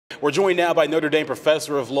We're joined now by Notre Dame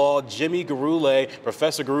Professor of Law, Jimmy Gurulé.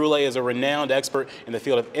 Professor Gurulé is a renowned expert in the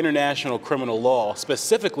field of international criminal law,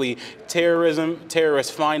 specifically terrorism,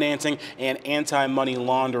 terrorist financing, and anti-money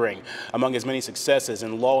laundering. Among his many successes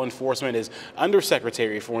in law enforcement is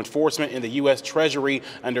Undersecretary for Enforcement in the U.S. Treasury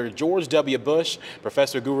under George W. Bush.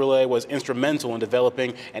 Professor Gurulé was instrumental in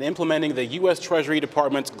developing and implementing the U.S. Treasury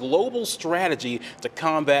Department's global strategy to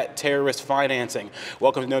combat terrorist financing.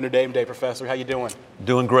 Welcome to Notre Dame Day, Professor. How you doing?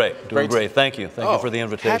 Doing great. Doing great. Thank you. Thank you for the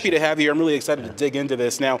invitation. Happy to have you here. I'm really excited to dig into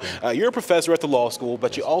this. Now, you're a professor at the law school,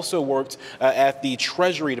 but you also worked at the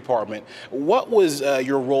Treasury Department. What was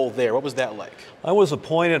your role there? What was that like? I was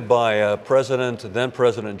appointed by then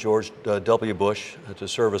President George W. Bush to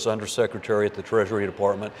serve as Undersecretary at the Treasury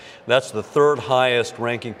Department. That's the third highest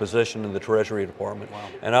ranking position in the Treasury Department. Wow.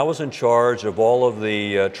 And I was in charge of all of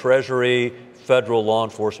the Treasury federal law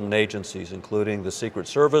enforcement agencies, including the Secret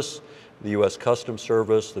Service, the U.S. Customs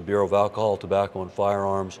Service, the Bureau of Alcohol, Tobacco, and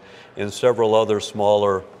Firearms, and several other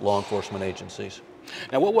smaller law enforcement agencies.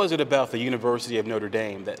 Now, what was it about the University of Notre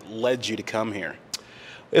Dame that led you to come here?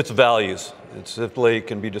 It's values. It simply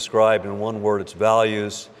can be described in one word. It's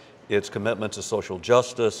values, it's commitment to social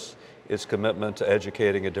justice, it's commitment to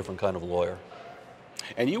educating a different kind of lawyer.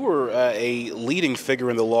 And you were a leading figure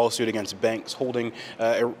in the lawsuit against banks holding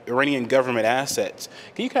Iranian government assets.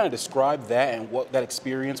 Can you kind of describe that and what that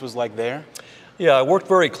experience was like there? Yeah, I worked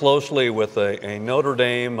very closely with a Notre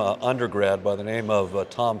Dame undergrad by the name of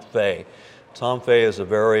Tom Fay. Tom Fay is a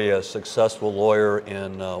very successful lawyer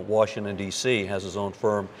in Washington, D.C., has his own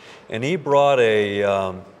firm, and he brought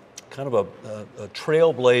a kind of a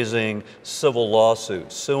trailblazing civil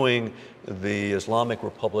lawsuit suing the Islamic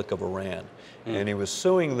Republic of Iran. And he was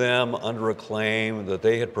suing them under a claim that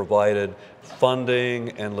they had provided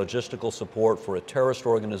funding and logistical support for a terrorist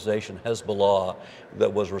organization, Hezbollah,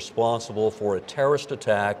 that was responsible for a terrorist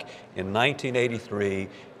attack in 1983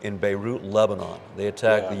 in Beirut, Lebanon. They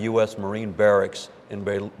attacked the U.S. Marine barracks in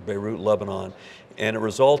Beirut, Lebanon, and it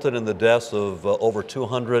resulted in the deaths of over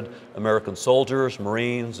 200 American soldiers,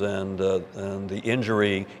 Marines, and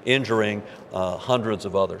injuring hundreds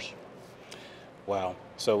of others. Wow.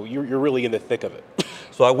 So you're really in the thick of it.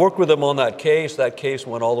 So I worked with them on that case. That case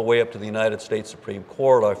went all the way up to the United States Supreme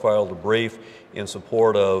Court. I filed a brief in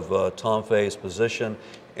support of Tom Fay's position,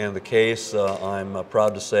 and the case, I'm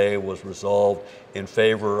proud to say, was resolved in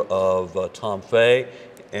favor of Tom Fay.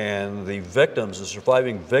 And the victims, the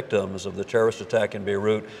surviving victims of the terrorist attack in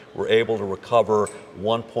Beirut, were able to recover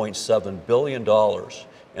 $1.7 billion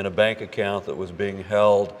in a bank account that was being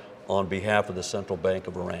held on behalf of the Central Bank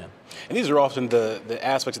of Iran. And these are often the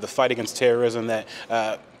aspects of the fight against terrorism that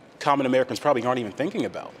common Americans probably aren't even thinking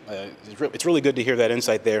about. It's really good to hear that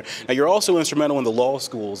insight there. Now, you're also instrumental in the law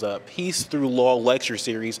school's Peace Through Law lecture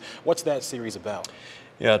series. What's that series about?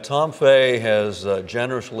 Yeah, Tom Fay has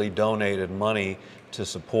generously donated money to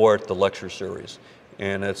support the lecture series,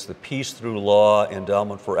 and it's the Peace Through Law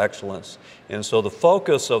Endowment for Excellence. And so the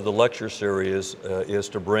focus of the lecture series is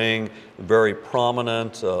to bring very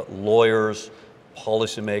prominent lawyers,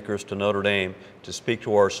 policymakers to Notre Dame to speak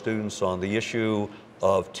to our students on the issue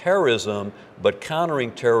of terrorism, but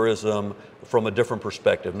countering terrorism from a different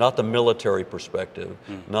perspective, not the military perspective,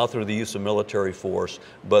 not through the use of military force,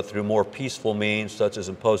 but through more peaceful means, such as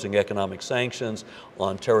imposing economic sanctions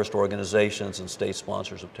on terrorist organizations and state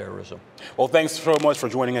sponsors of terrorism. Well, thanks so much for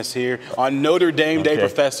joining us here on Notre Dame Day,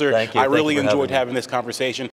 Professor. Thank you. I really enjoyed having this conversation.